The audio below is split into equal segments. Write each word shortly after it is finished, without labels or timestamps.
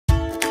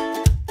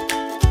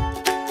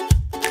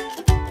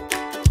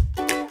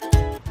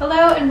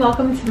and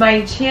welcome to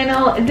my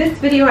channel. In this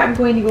video I'm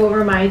going to go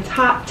over my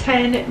top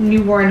 10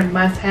 newborn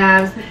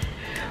must-haves.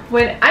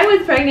 When I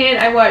was pregnant,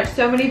 I watched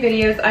so many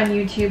videos on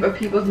YouTube of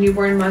people's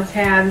newborn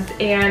must-haves,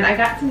 and I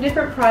got some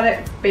different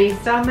products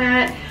based on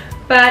that,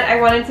 but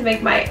I wanted to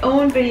make my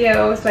own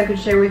video so I could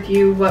share with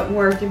you what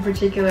worked in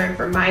particular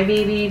for my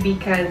baby,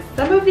 because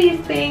some of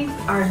these things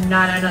are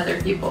not on other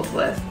people's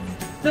lists.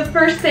 The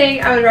first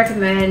thing I would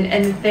recommend,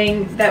 and the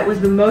thing that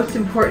was the most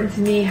important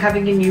to me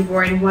having a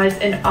newborn, was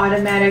an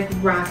automatic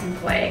rock and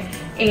play.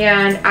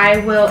 And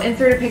I will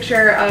insert a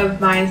picture of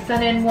my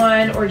son in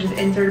one, or just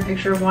insert a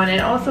picture of one,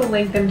 and also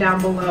link them down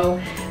below,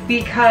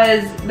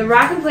 because the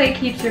rock and play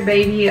keeps your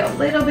baby a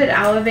little bit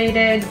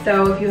elevated.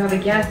 So if you have a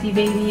gassy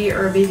baby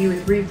or a baby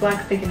with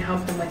reflux, they can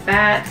help them with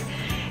that.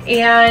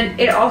 And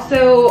it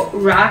also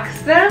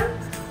rocks them.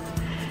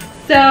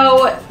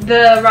 So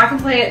the rock and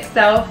play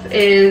itself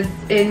is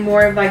in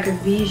more of like a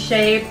V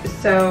shape,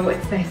 so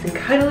it's nice and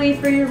cuddly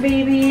for your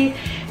baby,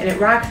 and it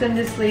rocks them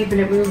to sleep and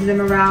it moves them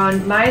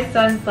around. My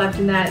son slept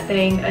in that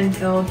thing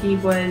until he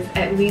was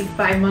at least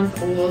 5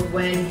 months old,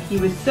 when he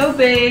was so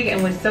big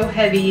and was so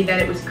heavy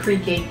that it was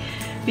creaking,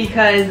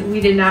 because we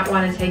did not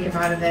want to take him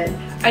out of it.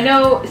 I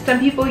know some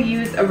people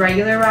use a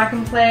regular rock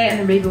and play and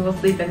the baby will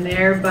sleep in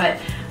there, but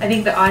I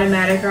think the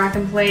automatic rock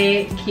and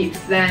play keeps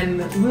them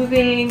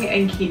moving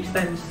and keeps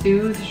them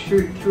soothed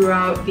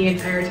throughout the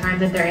entire time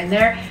that they're in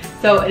there.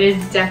 So it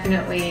is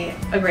definitely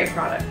a great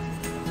product.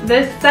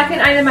 The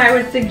second item I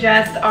would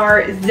suggest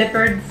are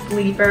zippered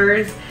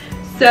sleepers.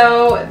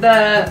 So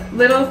the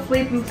little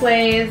sleep and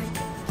plays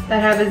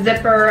that have a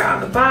zipper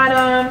on the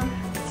bottom,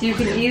 so you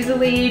can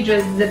easily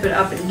just zip it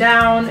up and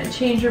down,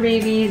 change your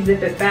baby,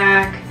 zip it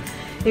back.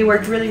 They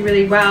worked really,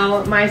 really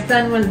well. My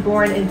son was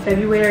born in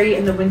February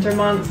in the winter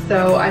months,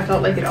 so I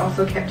felt like it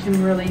also kept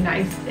him really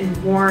nice and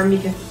warm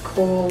because it's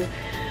cold.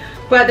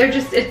 But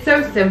it's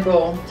so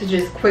simple to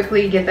just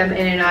quickly get them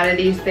in and out of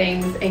these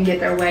things and get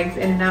their legs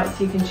in and out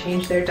so you can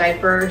change their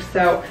diaper.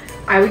 So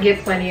I would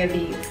get plenty of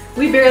these.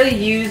 We barely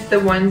used the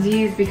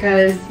onesies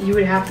because you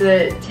would have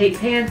to take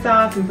pants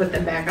off and put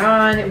them back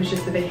on. It was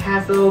just a big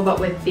hassle, but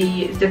with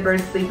the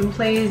zippered sleep and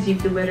plays, you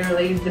could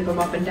literally zip them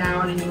up and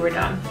down and you were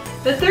done.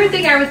 The third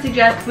thing I would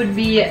suggest would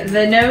be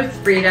the nose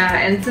Frida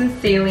and some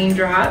saline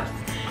drops.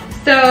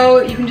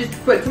 So you can just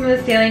put some of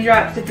the saline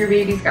drops if your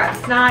baby's got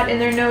snot in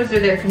their nose or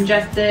they're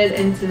congested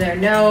into their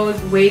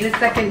nose. Wait a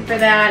second for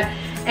that,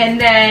 and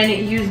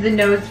then use the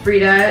nose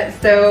Frida.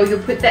 So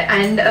you'll put the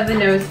end of the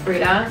nose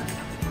Frida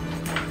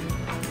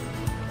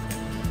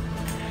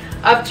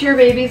up to your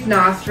baby's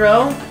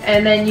nostril,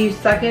 and then you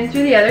suck in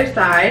through the other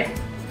side.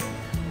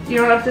 You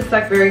don't have to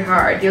suck very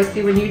hard. You'll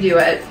see when you do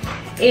it.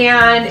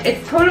 And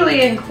it's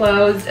totally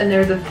enclosed, and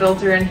there's a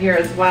filter in here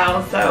as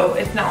well, so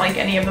it's not like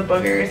any of the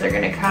boogers are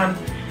going to come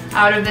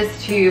out of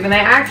this tube, and they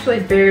actually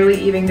barely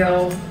even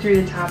go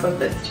through the top of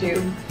this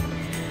tube.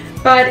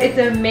 But it's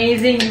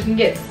amazing. You can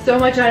get so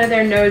much out of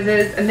their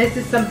noses, and this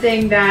is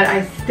something that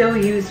I still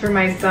use for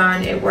my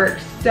son. It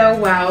works so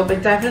well,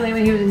 but definitely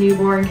when he was a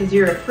newborn, because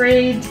you're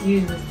afraid to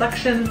use the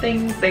suction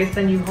things they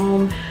send you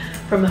home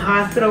from the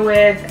hospital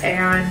with,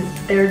 and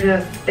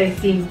they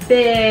seem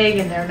big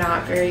and they're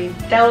not very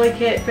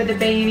delicate for the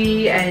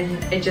baby,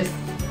 and I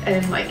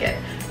didn't like it.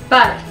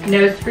 But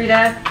nose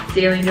Frida,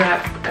 saline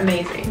drops,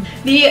 amazing.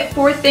 The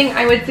fourth thing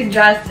I would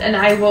suggest, and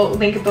I will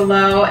link it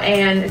below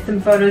and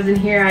some photos in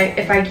here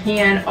if I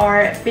can,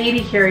 are baby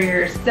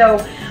carriers.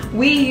 So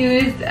we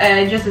used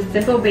just a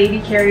simple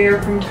baby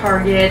carrier from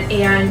Target,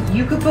 and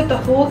you could put the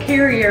whole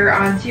carrier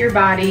onto your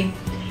body,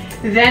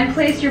 then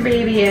place your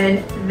baby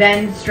in,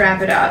 then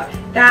strap it up.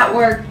 That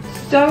worked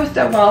so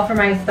well for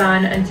my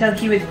son until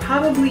he was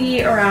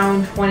probably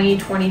around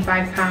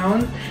 20-25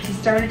 pounds. He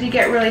started to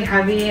get really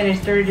heavy, and I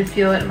started to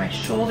feel it in my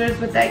shoulders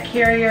with that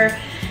carrier.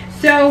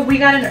 So we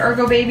got an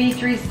Ergobaby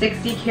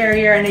 360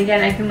 carrier, and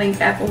again, I can link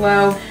that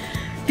below.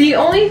 The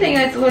only thing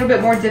that's a little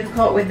bit more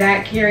difficult with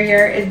that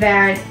carrier is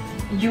that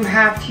you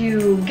have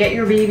to get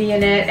your baby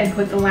in it and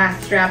put the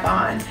last strap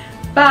on.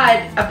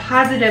 But a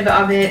positive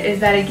of it is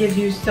that it gives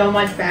you so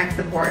much back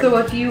support. So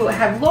if you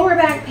have lower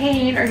back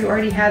pain, or you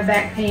already have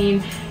back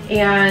pain,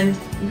 and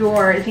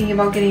you're thinking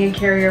about getting a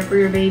carrier for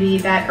your baby,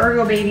 that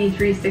Ergobaby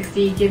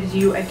 360 gives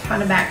you a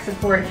ton of back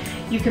support.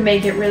 You can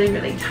make it really,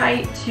 really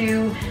tight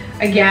to,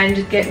 again,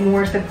 just get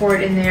more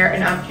support in there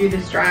and up through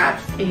the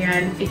straps,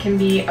 and it can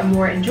be a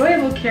more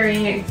enjoyable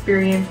carrying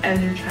experience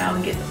as your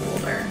child gets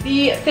older.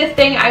 The fifth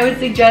thing I would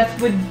suggest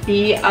would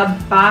be a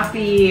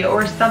boppy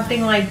or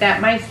something like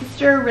that. My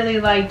sister really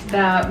liked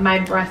the My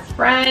Breast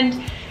Friend,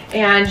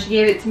 and she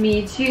gave it to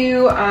me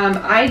too.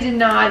 I did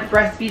not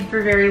breastfeed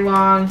for very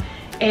long,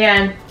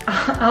 and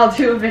I'll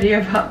do a video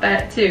about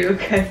that too,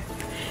 because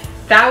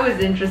that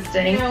was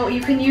interesting. You know, you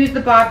can use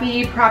the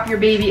boppy, prop your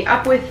baby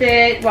up with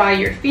it while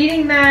you're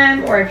feeding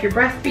them, or if you're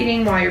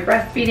breastfeeding, while you're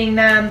breastfeeding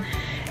them.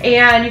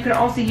 And you can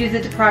also use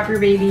it to prop your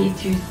baby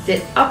to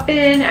sit up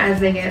in as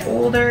they get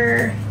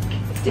older. You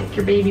can stick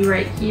your baby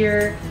right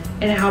here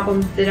and help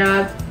them sit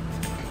up.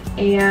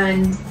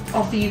 And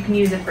Also, you can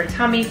use it for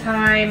tummy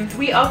time.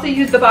 We also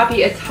used the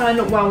boppy a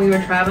ton while we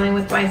were traveling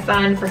with my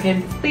son for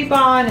him to sleep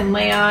on and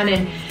lay on,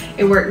 and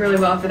it worked really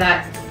well for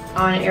that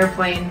on an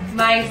airplane.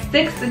 My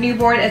 6th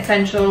newborn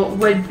essential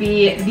would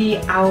be the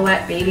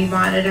Owlet baby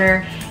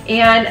monitor.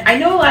 And I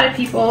know a lot of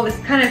people, this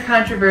is kind of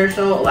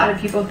controversial, a lot of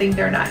people think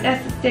they're not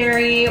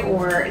necessary,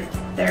 or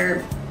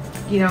they're,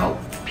 you know,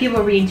 people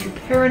are being too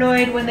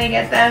paranoid when they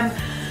get them.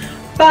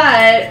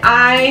 But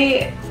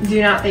I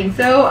do not think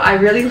so. I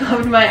really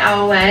loved my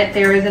Owlet.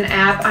 There is an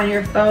app on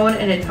your phone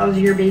and it tells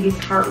you your baby's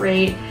heart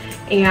rate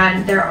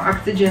and their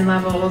oxygen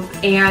levels.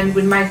 And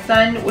when my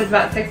son was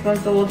about 6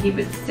 months old, he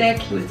was sick,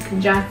 he was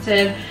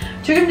congested.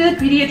 Took him to the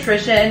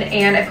pediatrician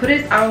and I put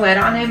his Owlet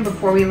on him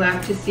before we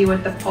left to see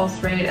what the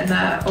pulse rate and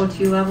the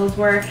O2 levels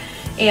were.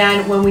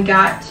 And when we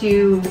got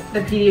to the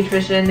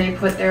pediatrician, they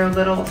put their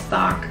little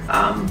stock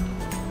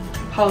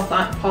pulse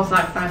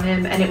ox on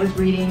him, and it was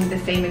reading the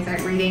same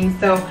exact reading.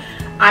 So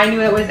I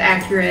knew it was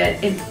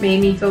accurate. It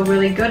made me feel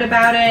really good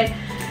about it.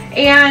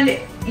 And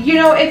you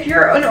know, if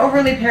you're an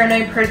overly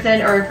paranoid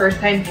person or a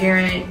first-time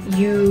parent,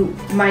 you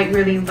might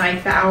really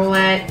like the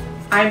Owlet.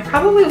 I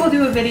probably will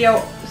do a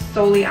video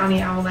solely on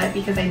the Owlet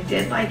because I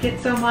did like it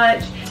so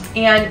much.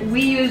 And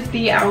we used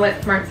the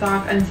Owlet Smart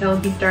Sock until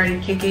he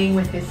started kicking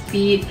with his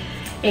feet.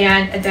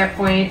 And at that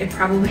point, it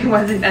probably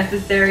wasn't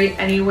necessary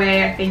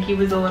anyway. I think he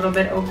was a little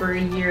bit over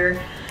a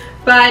year.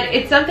 But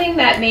it's something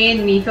that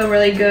made me feel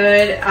really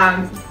good,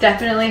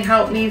 definitely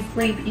helped me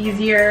sleep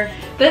easier.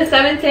 The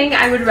 7th thing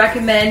I would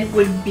recommend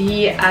would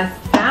be a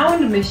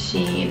sound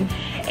machine.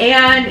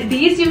 And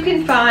these you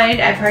can find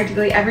at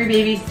practically every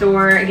baby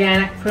store.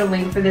 Again, I can put a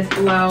link for this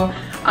below.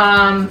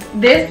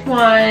 This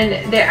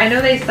one, I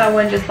know they sell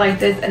one just like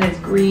this and it's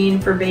green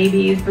for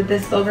babies, but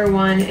this silver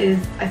one is,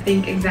 I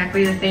think,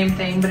 exactly the same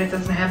thing, but it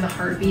doesn't have the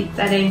heartbeat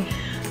setting.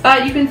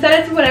 But you can set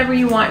it to whatever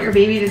you want your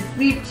baby to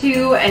sleep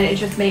to, and it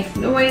just makes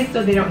noise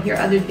so they don't hear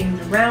other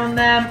things around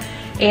them.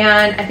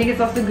 And I think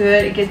it's also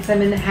good, it gets them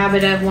in the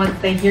habit of once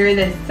they hear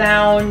this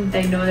sound,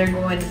 they know they're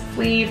going to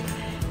sleep,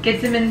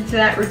 gets them into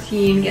that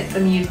routine, gets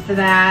them used to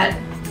that.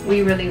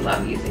 We really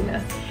love using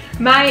this.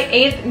 My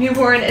 8th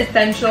newborn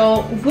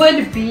essential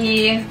would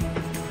be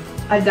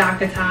a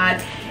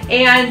DockATot.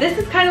 And this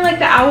is kind of like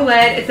the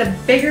Owlet. It's a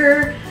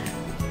bigger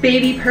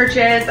baby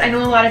purchase. I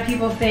know a lot of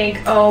people think,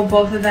 oh,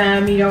 both of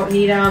them, you don't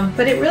need them.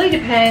 But it really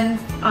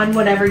depends on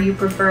whatever you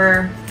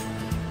prefer.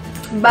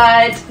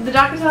 But the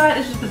DockATot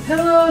is just a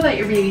pillow that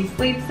your baby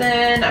sleeps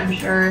in. I'm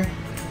sure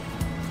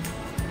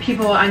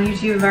people on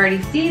YouTube have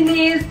already seen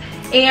these.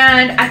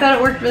 And I thought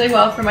it worked really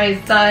well for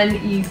my son.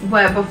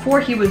 Before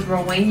he was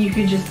rolling, you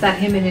could just set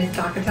him in his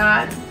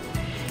DockATot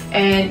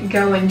and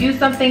go and do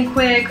something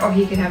quick, or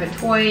he could have a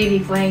toy, be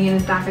playing in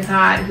his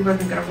DockATot. He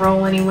wasn't going to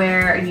roll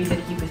anywhere, and you said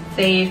he was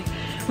safe.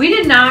 We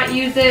did not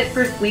use it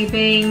for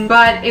sleeping,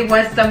 but it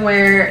was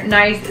somewhere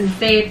nice and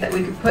safe that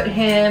we could put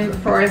him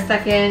for a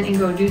second and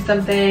go do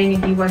something,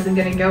 and he wasn't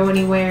going to go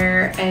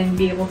anywhere and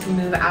be able to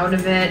move out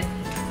of it.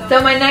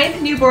 So my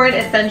 9th newborn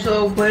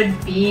essential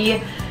would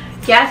be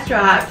gas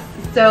drops.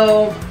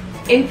 So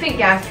infant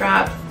gas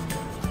drops,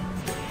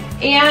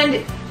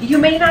 and you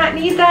may not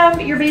need them,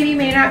 your baby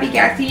may not be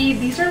gassy.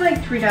 These are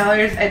like $3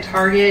 at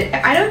Target.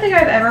 I don't think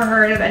I've ever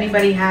heard of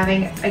anybody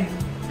having a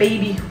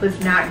baby who was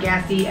not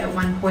gassy at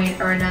one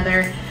point or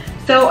another.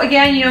 So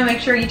again, you know,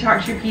 make sure you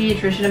talk to your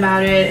pediatrician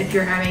about it if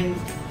you're having,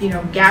 you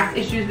know, gas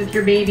issues with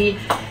your baby.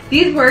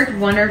 These worked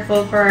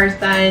wonderful for our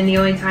son. The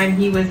only time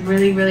he was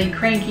really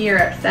cranky or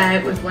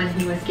upset was when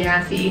he was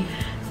gassy.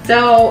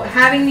 So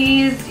having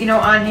these, you know,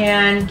 on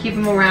hand, keep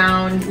them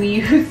around. We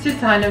used a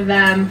ton of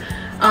them,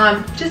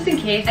 just in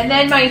case. And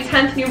then my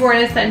 10th newborn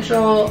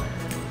essential,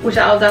 which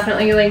I'll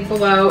definitely link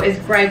below, is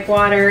gripe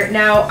water.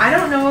 Now, I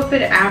don't know if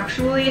it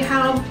actually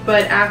helped,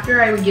 but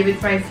after I would give it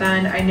to my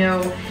son, I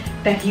know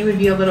that he would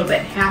be a little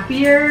bit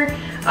happier.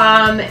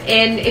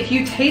 And if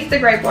you taste the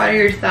gripe water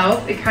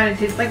yourself, it kind of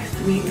tastes like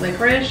sweet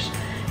licorice.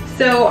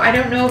 So I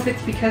don't know if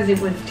it's because it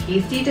was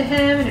tasty to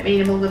him and it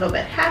made him a little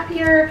bit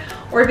happier,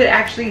 or if it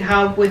actually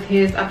helped with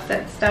his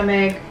upset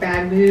stomach,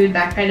 bad mood,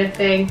 that kind of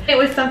thing. It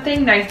was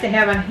something nice to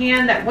have on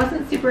hand that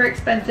wasn't super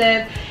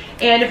expensive,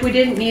 and if we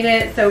didn't need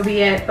it, so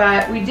be it.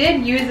 But we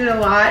did use it a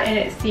lot and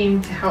it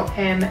seemed to help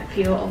him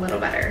feel a little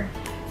better.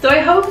 So I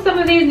hope some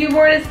of these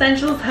newborn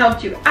essentials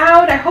helped you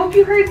out. I hope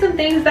you heard some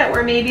things that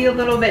were maybe a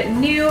little bit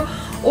new,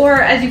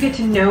 or as you get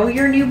to know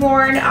your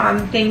newborn,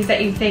 things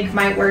that you think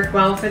might work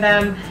well for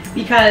them.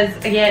 Because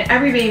again,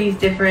 every baby's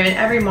different,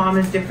 every mom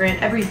is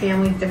different, every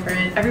family's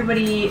different,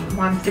 everybody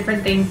wants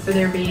different things for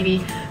their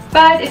baby.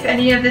 But if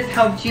any of this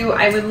helped you,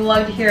 I would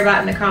love to hear about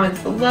it in the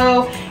comments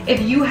below.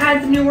 If you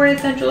had some newborn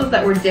essentials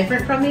that were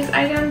different from these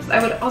items,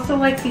 I would also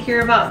like to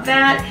hear about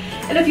that.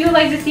 And if you would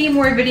like to see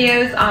more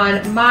videos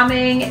on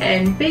momming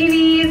and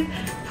babies,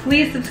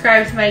 please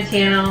subscribe to my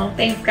channel.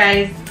 Thanks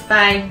guys,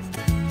 bye.